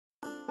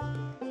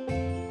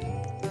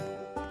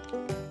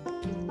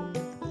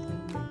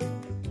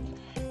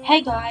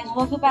Hey guys,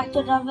 welcome back to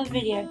another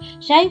video.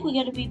 Today we're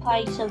going to be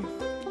playing some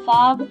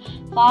farming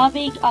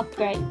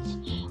upgrades.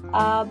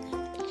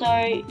 So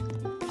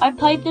I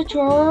played the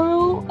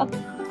tutorial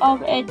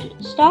and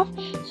stuff,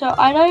 so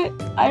I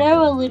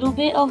know a little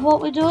bit of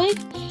what we're doing.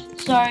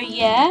 So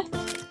yeah,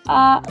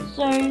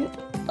 so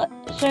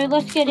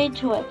let's get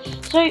into it.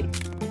 So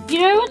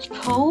you know what's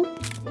cool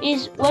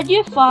is when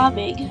you're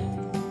farming,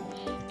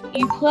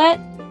 you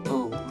plant.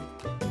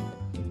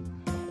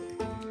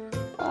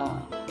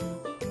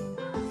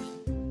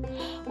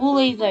 We'll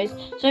leave those.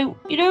 So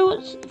you know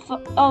what's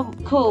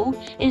cool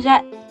is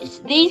that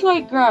these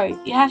won't grow.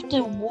 You have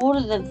to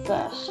water them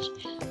first.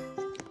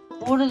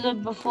 Water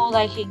them before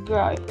they can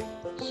grow.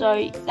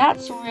 So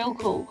that's real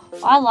cool.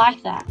 I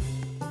like that.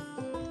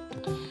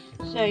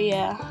 So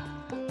yeah.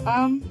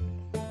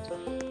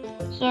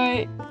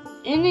 So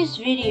in this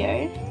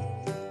video,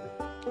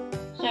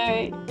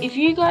 so if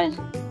you guys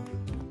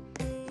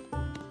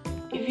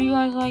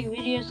like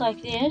videos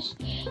like this,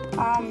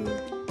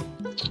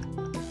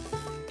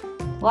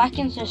 like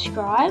and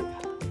subscribe,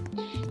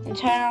 and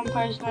turn on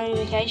post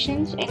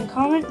notifications, and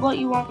comment what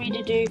you want me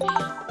to do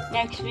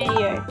next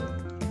video.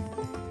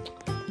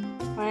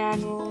 My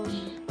animals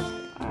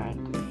are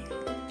angry.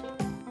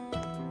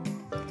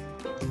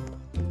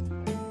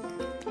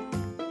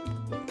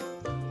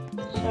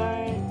 So,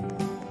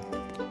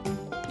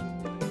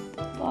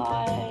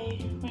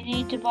 we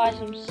need to buy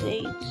some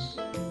seeds.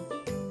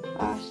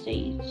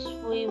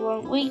 We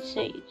want wheat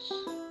seeds.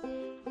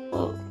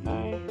 Oh,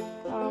 no.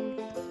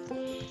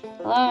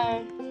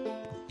 Hello?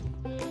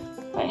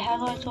 Wait, how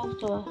do I talk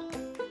to her?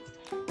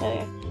 Okay.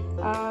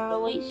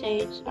 Wheat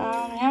seeds.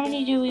 How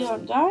many do we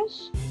want,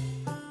 guys?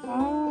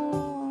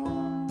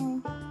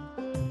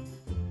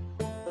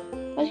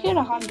 Let's get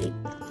 100.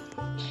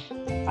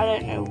 I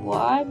don't know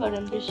why, but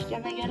I'm just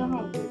gonna get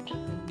 100.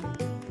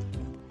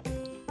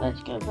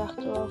 Let's go back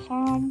to our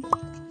farm.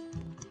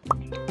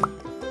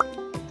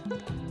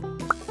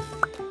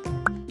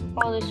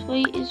 All this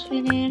wheat is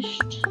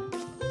finished.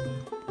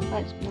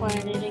 Let's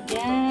plant it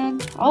again.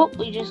 Oh,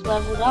 we just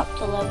leveled up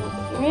to level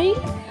 3.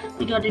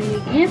 We got a new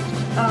gift.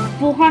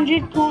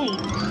 400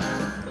 coins.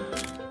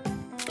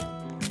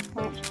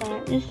 Let's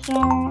plant this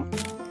up.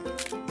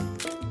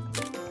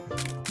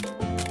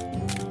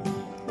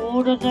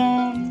 Water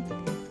them.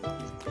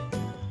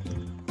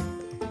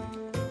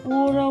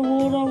 Water.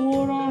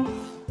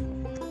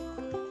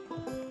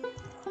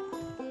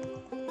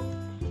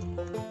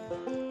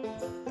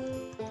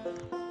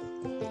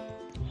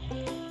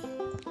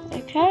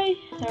 Okay,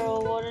 they're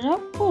all watered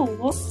up. Oh,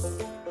 what?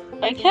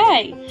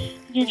 Okay,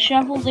 you can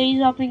shovel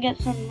these up and get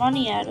some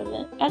money out of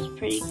it. That's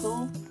pretty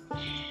cool.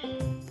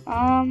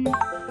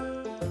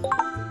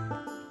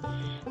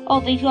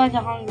 Oh, these guys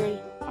are hungry.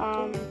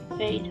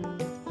 Feed.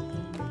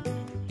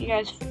 You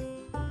guys.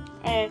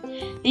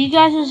 These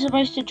guys are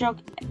supposed to drop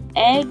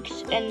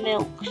eggs and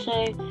milk.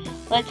 So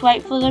let's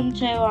wait for them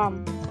to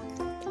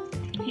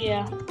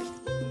yeah.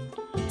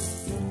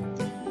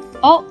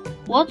 Oh,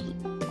 what?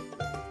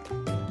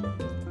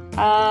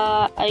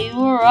 Are you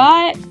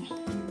alright?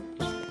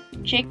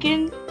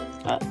 Chicken?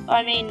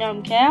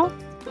 Cow?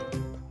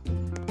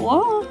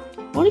 What?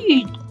 What are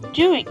you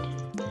doing?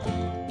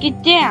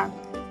 Get down!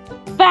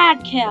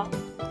 Bad cow!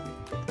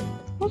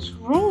 What's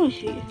wrong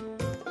with you?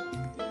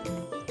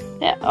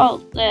 There,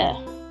 oh, there.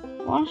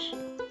 What?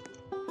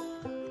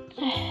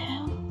 The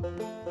hell?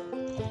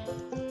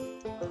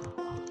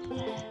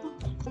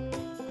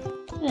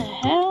 The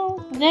hell?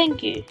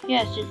 Thank you.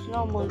 Yes, it's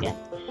normal again.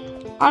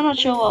 I'm not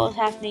sure what was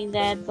happening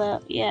there,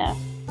 but yeah.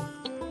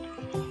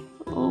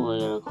 Oh, we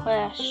got a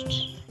quest.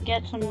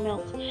 Get some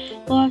milk.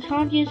 Well, I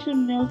can't get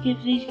some milk if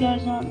these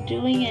guys aren't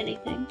doing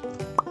anything.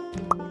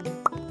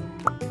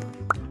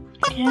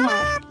 Can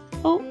I?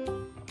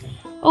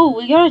 Oh,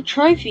 we got a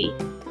trophy.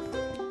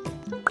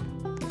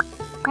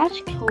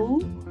 That's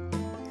cool.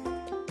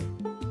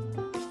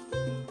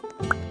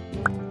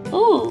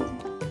 Oh.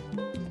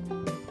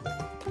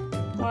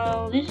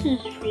 Well, this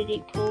is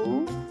pretty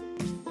cool.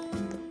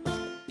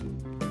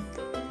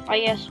 I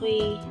guess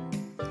we...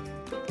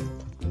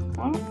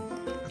 What?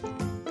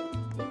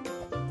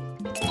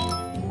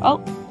 Oh.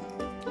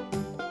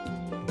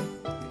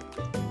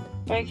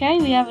 Okay,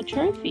 we have a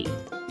trophy.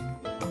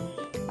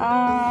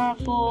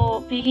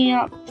 For picking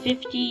up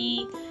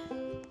 50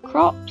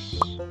 crops,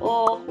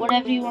 or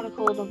whatever you want to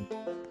call them.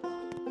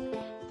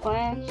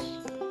 Plants.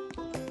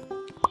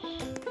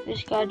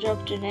 This guy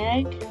dropped an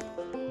egg.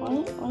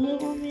 What does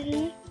it want me to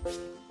do?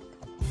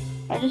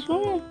 I just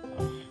want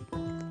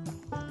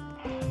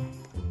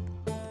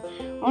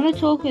to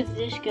talk with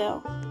this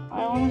girl.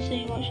 I want to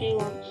see what she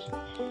wants.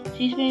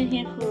 She's been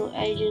here for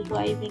ages,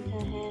 waving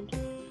her hand.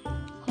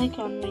 Click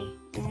on me.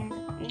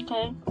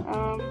 Okay.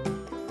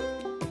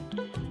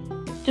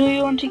 Do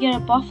we want to get a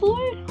buffalo,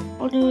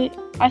 or do we?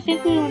 I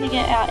think we want to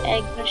get our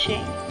egg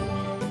machine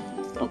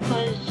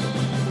because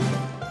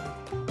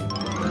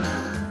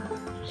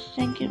I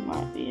think it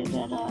might be a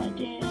better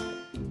idea.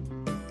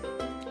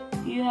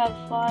 You have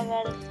 5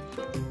 out of.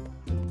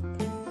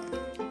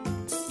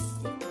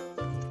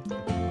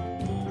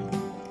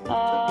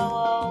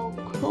 Well,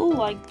 cool.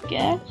 cool, I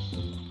guess.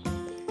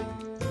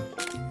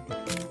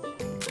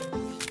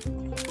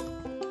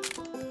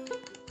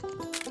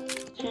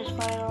 Just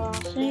plant all our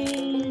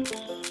seeds.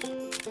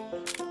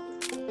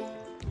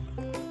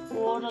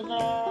 Water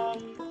them.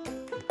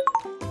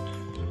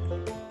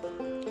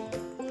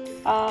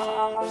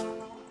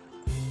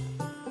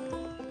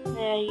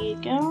 There you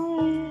go.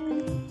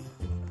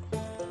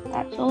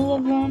 That's all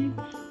of them.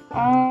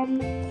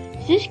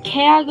 Is this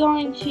cow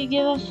going to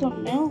give us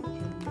some milk?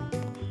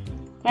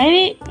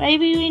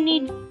 Maybe we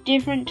need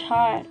different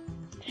types.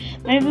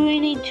 Maybe we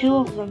need 2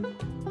 of them.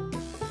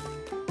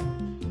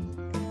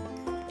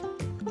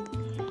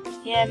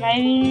 Yeah,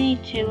 maybe we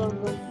need 2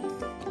 of them.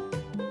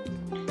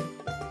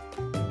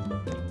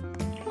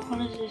 What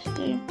does this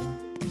do?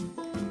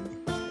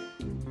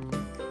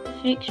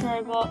 Fix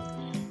robot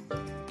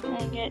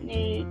and get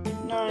new.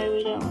 No,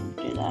 we don't want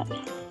to do that.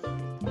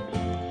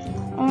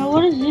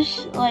 What does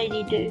this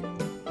lady do?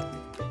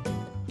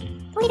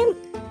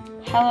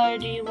 Hello,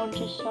 do you want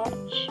to start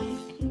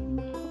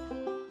chicken?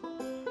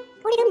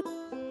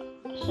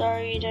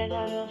 Sorry, you don't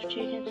have enough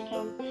chickens to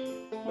come.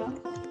 No.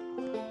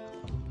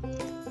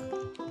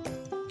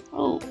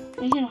 Oh,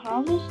 we can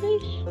harvest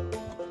these?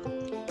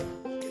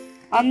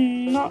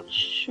 I'm not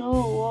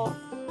sure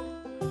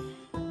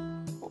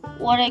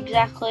what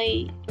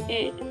exactly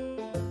it.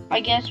 I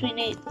guess we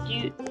need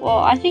you. Well,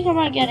 I think I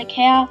might get a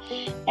cow,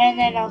 and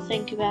then I'll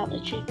think about the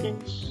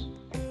chickens.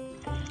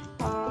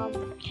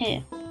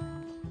 Here.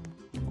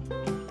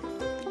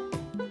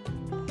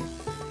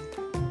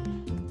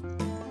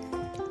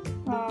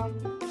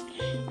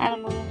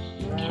 Animals,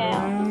 cow.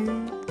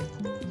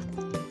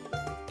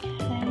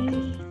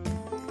 Okay.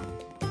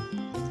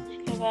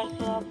 Let's go back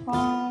to our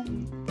farm.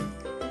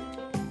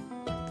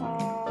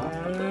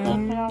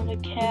 Open up the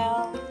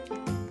cow.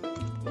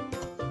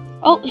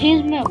 Oh,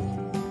 here's milk.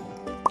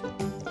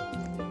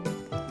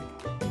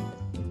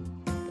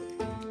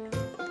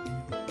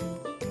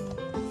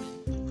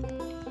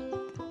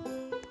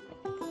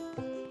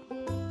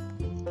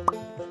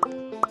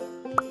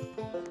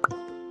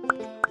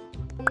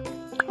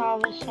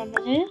 Harvest some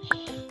of this.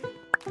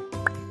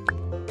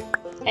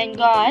 And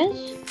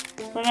guys,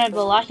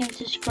 remember, like and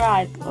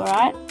subscribe,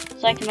 alright?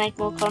 So I can make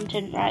more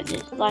content like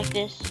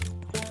this.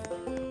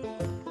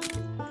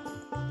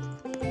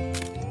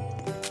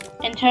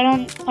 And turn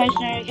on post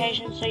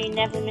notifications so you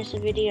never miss a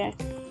video.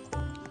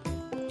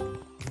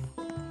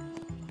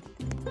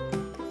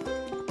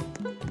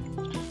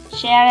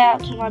 Shout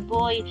out to my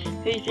boy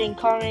who's been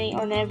commenting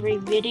on every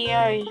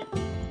video.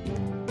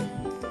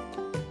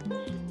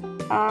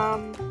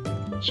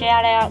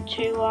 Shout out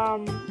to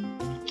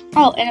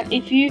oh, and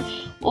if you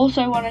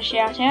also want a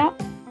shout out,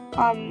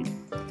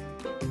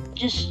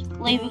 just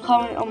leave a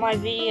comment on my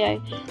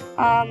video.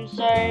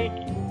 So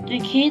the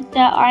kid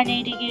that I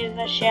need to give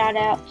a shout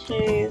out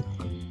to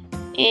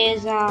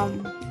is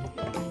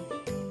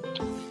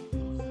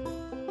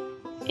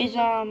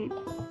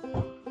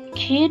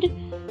kid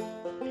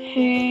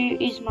who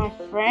is my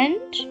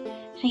friend.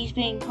 He's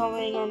been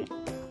commenting on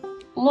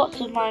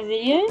lots of my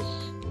videos.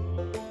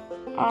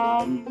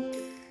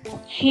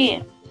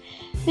 Here,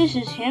 this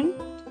is him.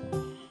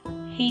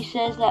 He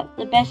says that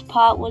the best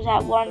part was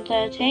at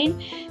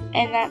 1:13,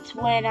 and that's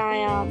when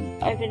I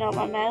opened up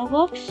my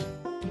mailbox.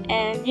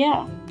 And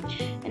yeah,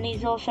 and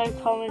he's also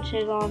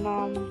commented on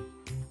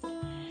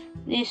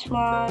this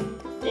one.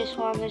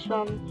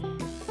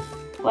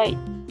 Wait,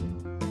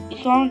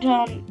 he's commented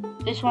on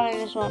this one and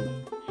this one.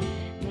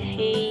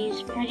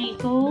 He's pretty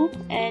cool,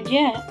 and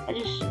yeah,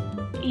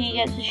 he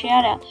gets a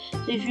shout out.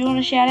 So if you want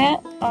a shout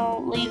out,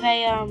 I'll leave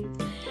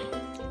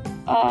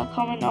a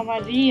comment on my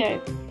video.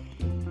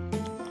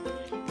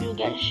 You'll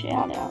get a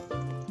shout out.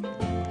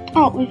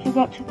 Oh, we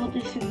forgot to put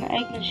this in the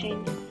egg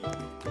machine.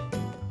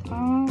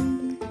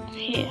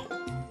 Here.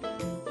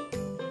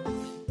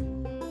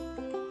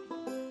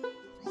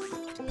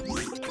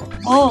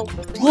 Oh,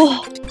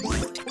 whoa.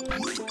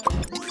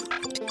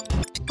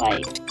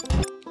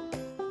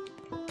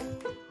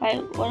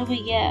 Wait, what do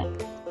we get?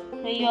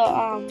 We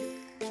got,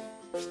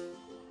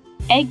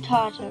 egg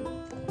carton.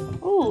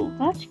 Oh,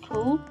 that's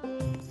cool.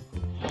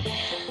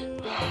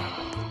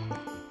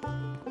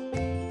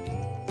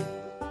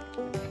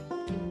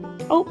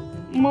 Oh,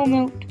 more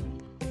milk.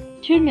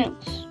 2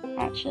 milks,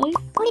 actually.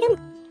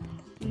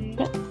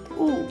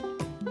 Ooh.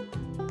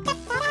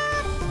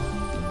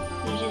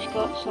 We just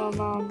got some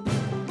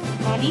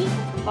money.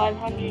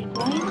 500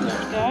 coins.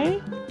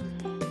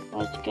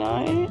 Let's go.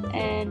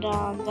 And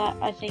that,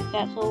 I think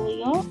that's all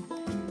we got.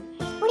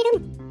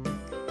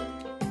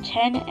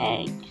 10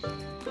 eggs.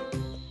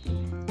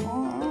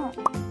 Alright.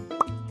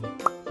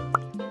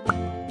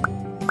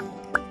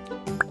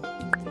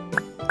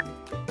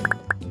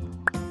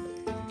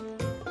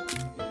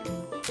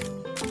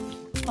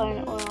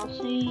 Plant all our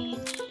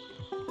seeds.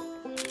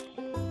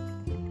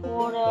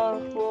 Water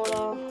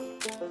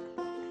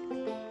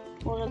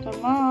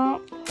them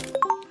up.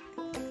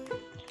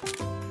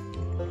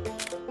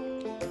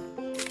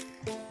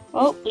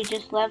 Oh, we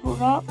just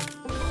leveled up.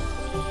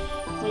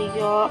 We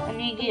got a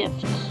new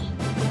gift.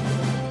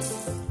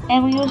 And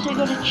we also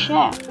got a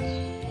chest.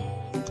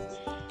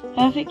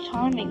 Perfect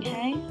timing,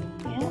 hey?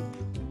 Yeah.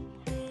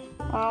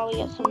 We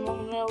got some more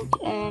milk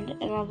and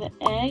another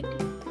egg.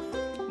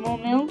 More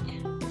milk.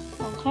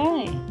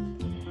 Okay.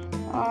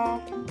 I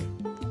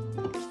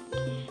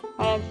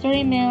have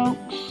 3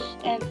 milks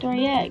and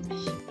 3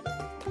 eggs.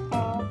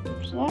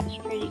 So that's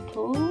pretty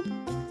cool.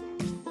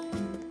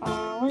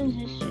 What does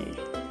this do?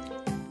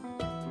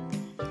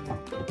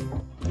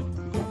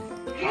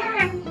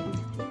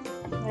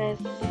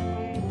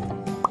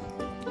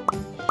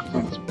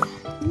 That's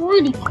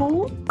pretty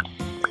cool.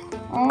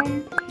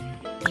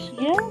 So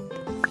yeah.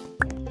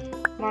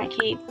 Might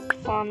keep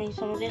farming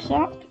some of this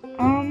up.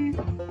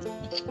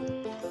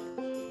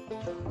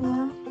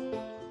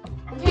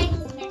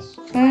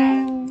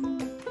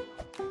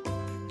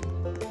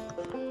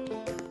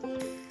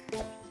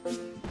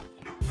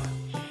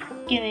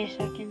 Give me a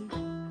second.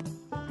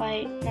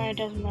 Wait, no, it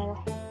doesn't matter.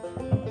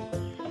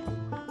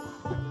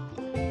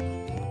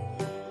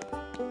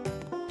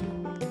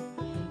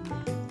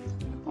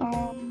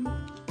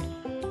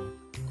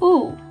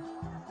 Ooh.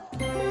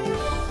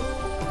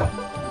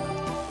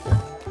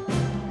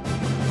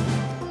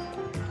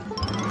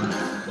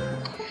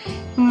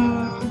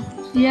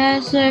 Yeah,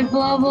 so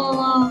blah blah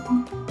blah.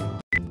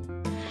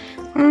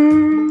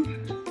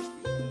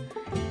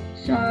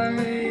 So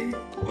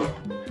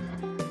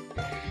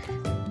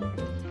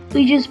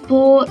we just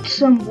bought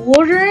some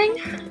watering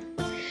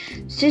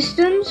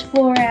systems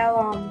for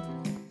our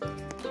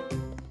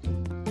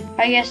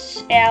I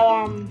guess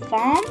our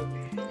farm,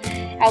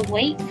 our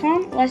wheat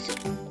farm.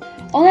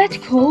 Oh, that's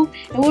cool.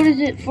 It waters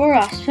it for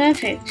us.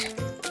 Perfect.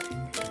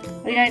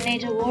 We don't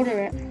need to water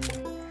it.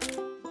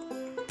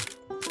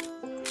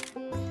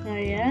 So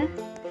yeah.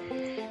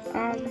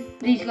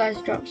 These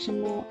guys dropped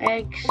some more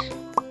eggs.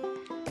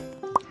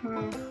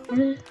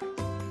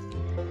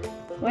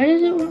 Where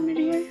does it want me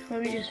to go?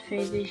 Let me just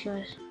feed these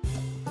guys.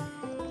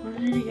 Where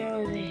did it go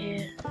over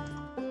here?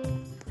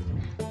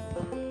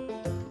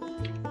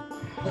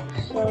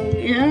 So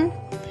yeah,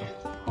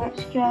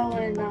 let's go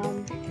and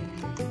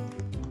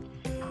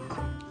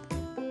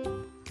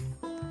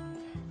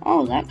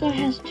oh, that guy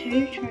has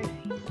 2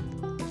 trophies.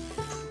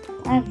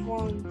 I have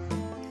 1.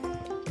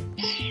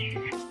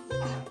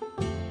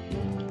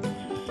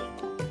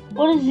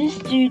 What does this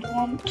dude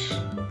want?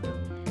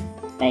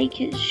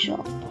 Baker's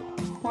shop.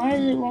 Why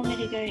does it want me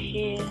to go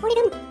here?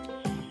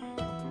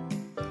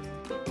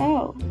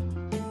 Oh.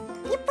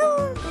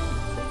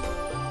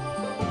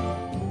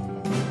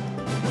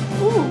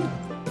 Ooh.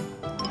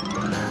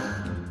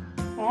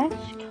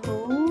 That's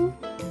cool.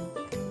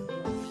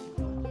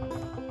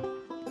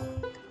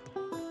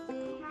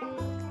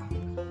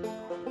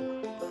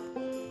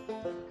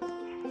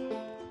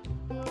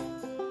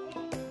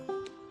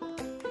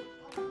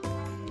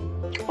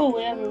 Oh,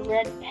 we have a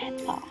red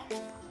pepper.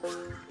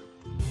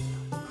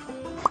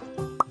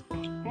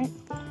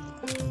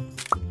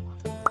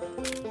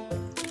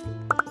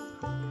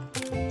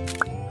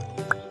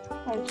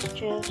 Let's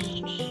just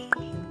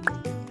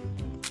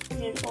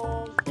get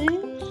all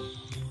this.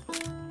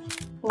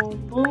 Boom,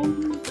 boom,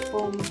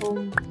 boom,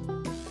 boom,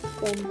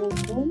 boom, boom,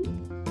 boom.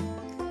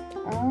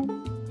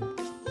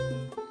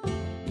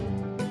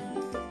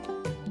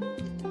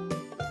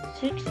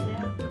 6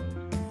 now.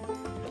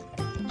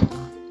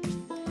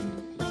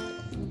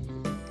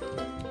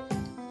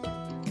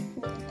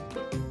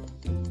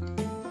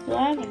 Do I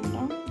have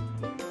enough?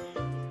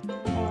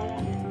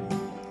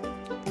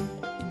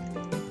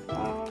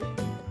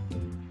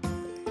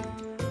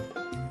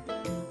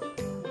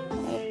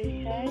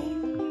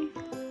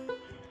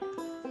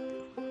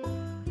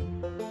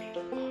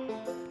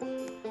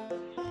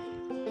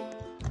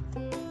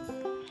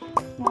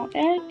 More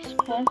eggs,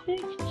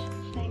 perfect.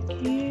 Thank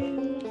you.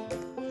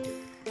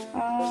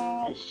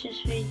 Let's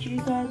just feed you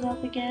guys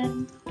up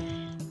again.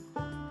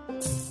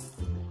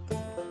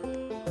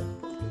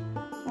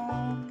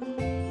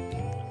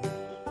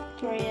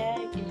 3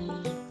 eggs.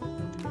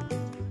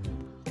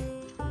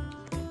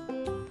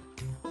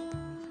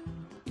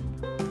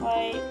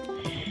 Wait.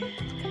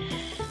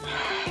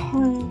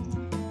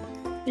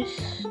 This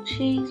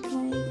cheese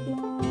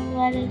maker,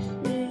 lettuce.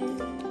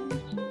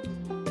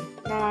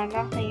 No,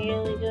 nothing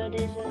really good,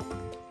 is it?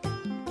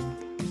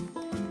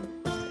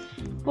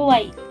 Oh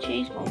wait,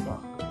 cheeseburger.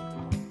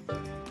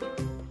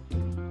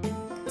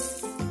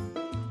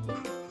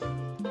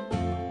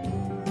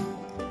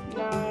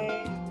 No.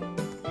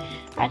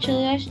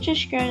 Actually, let's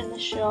just go to the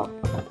shop.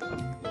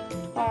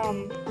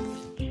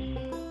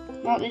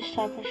 Not this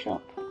type of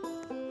shop.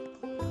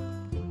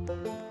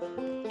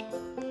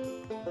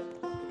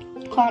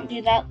 Can't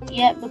do that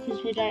yet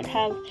because we don't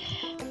have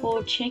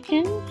 4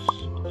 chickens.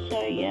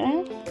 So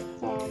yeah.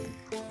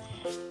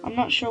 I'm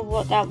not sure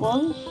what that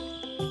was.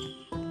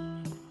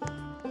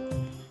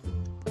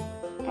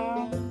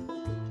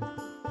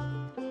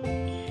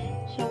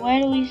 So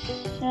where do we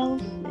sell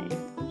things?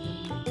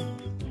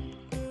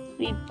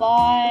 We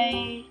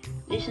buy.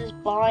 This is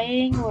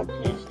buying. What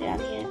is down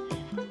here?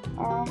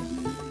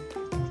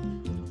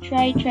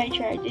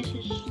 Trade. This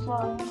is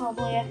selling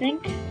probably, I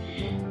think.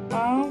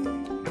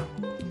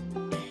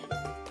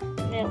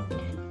 Milk.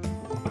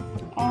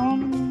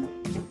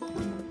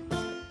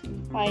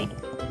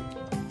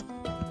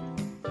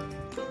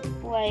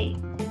 Wait.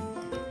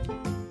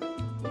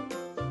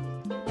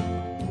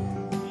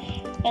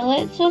 It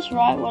lets us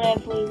write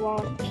whatever we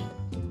want.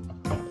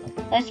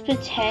 Let's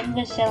pretend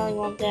we're selling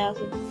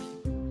 1,000.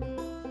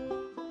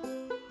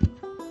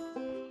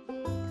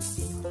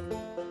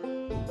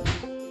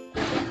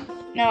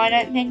 No, I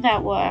don't think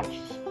that works.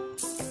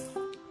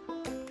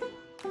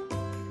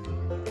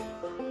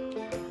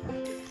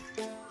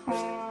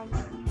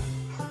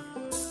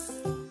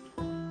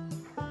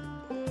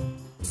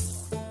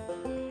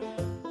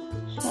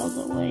 Sell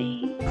the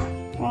wheat.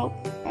 Oh,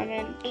 I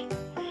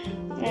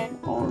meant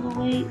all the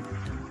wheat.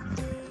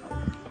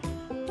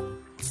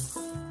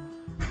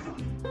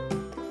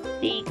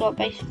 You got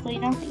basically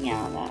nothing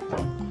out of that,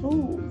 but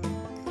cool.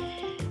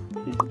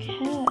 Who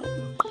cares?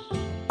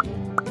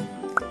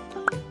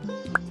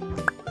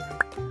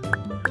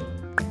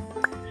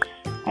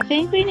 I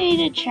think we need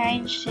to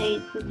change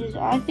seeds because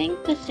I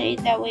think the seed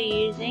that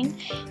we're using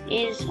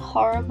is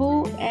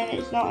horrible and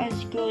it's not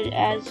as good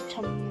as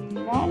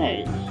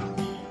tomatoes.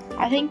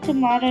 I think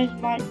tomatoes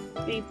might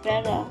be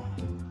better.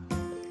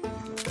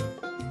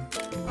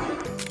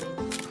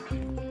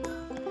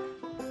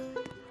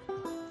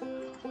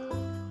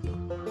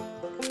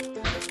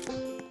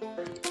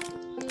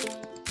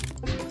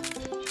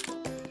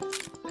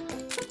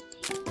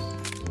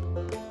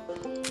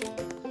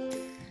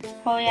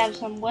 Probably have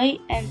some wheat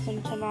and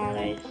some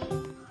tomatoes.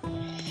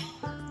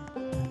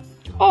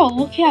 Oh,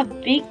 look how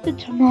big the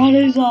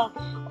tomatoes are.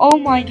 Oh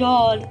my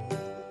god.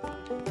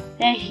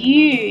 They're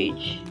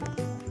huge.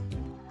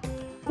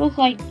 Look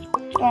like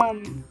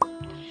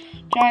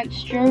giant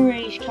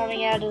strawberries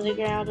coming out of the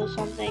ground or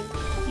something.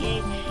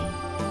 Yeah.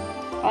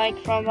 Like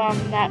from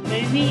that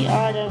movie.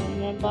 I don't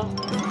remember.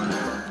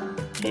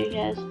 Who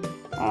cares?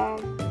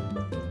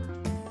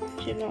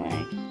 2 more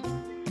eggs.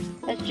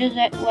 Let's just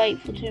wait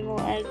for 2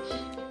 more eggs.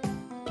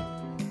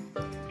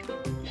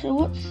 So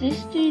what's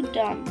this dude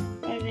done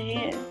over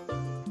here?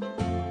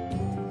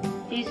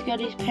 He's got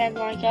his pen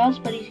like us,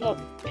 but he's got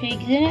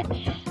pigs in it,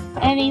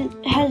 and he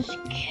has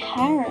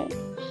carrots.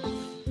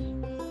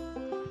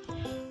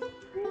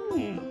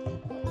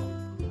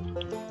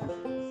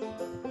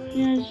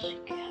 He has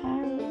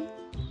carrots.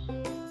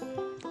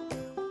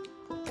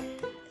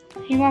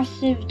 He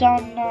must have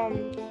done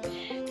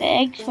the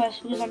eggs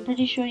first, because I'm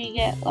pretty sure you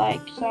get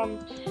like some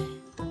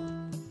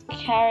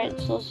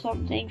carrots or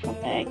something from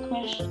the egg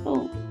quest.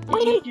 Oh,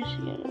 did you just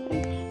get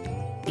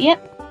it? Yep.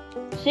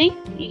 See?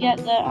 You get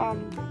the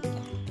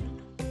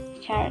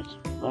carrots.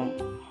 Well,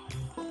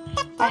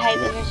 I hate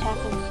when this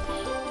happens.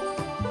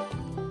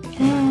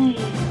 Okay.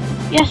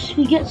 Yes,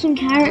 we get some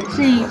carrot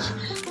seeds.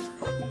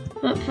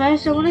 But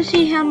first I want to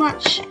see how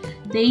much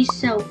these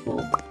sell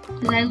for.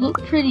 Because they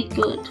look pretty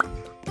good.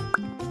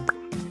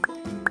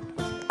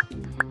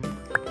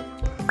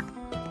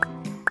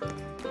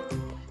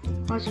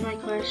 What's my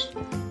quest?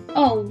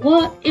 Oh,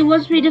 what? It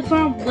wants me to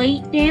farm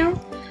wheat now?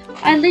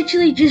 I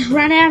literally just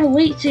ran out of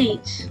wheat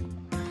seeds.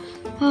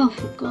 Oh,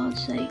 for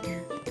God's sake.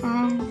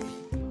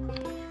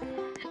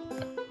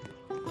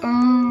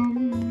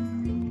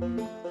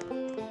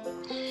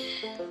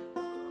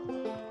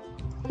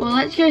 Well,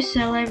 let's go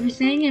sell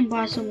everything and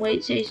buy some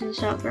wheat seeds and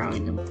start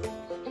growing them.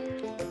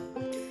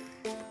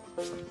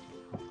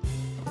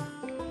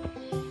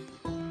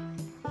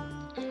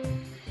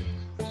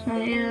 So,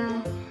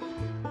 yeah.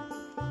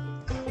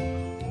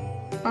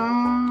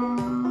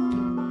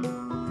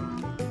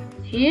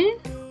 Here?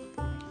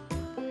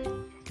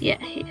 Yeah,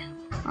 here.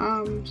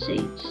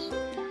 Seeds.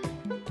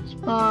 Let's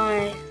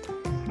buy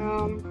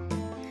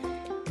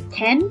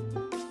 10?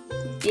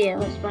 Yeah,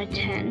 let's buy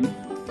 10.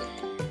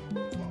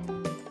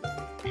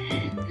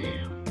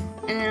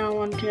 And then I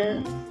want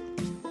to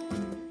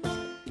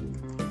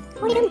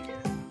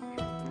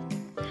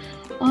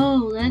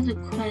oh, there's a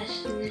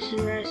quest, and this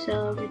is where I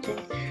sell everything.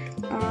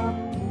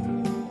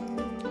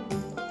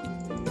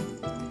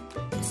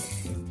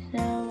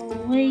 Sell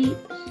wheat,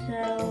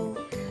 sell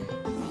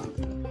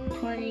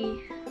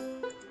 20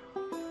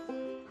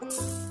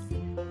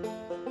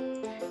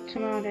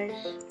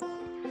 tomatoes.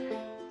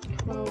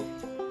 12.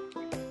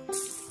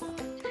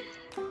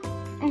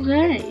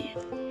 Okay.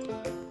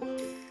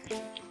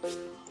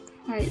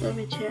 Wait, let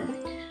me check.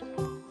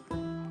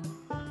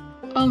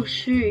 Oh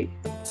shoot.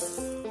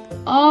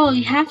 Oh,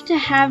 you have to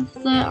have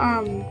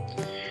the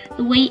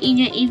wheat in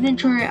your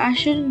inventory. I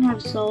shouldn't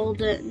have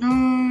sold it.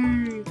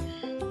 No.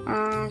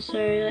 So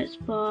let's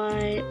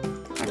buy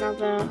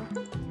another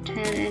 10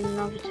 and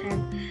another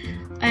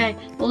 10. Okay,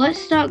 well let's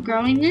start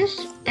growing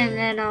this and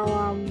then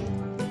I'll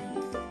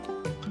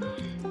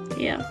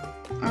yeah.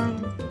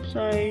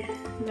 So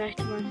back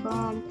to my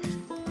farm.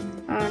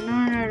 No,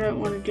 I don't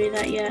want to do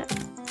that yet.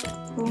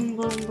 Boom,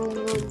 boom, boom,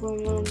 boom,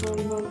 boom, boom,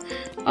 boom, boom.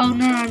 Oh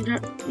no,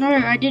 no,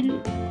 I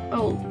didn't.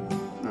 Oh,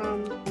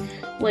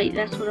 wait,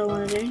 that's what I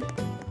want to do.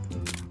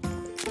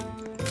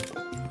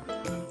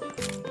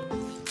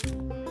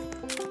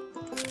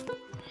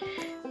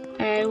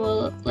 Okay,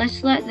 well,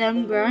 let's let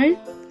them grow,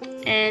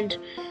 and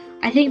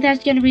I think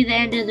that's going to be the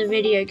end of the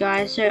video,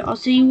 guys. So I'll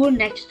see you all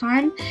next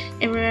time.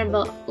 And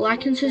remember,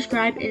 like and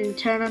subscribe and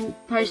turn on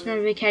post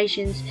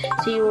notifications.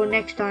 See you all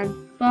next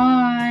time.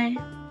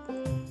 Bye.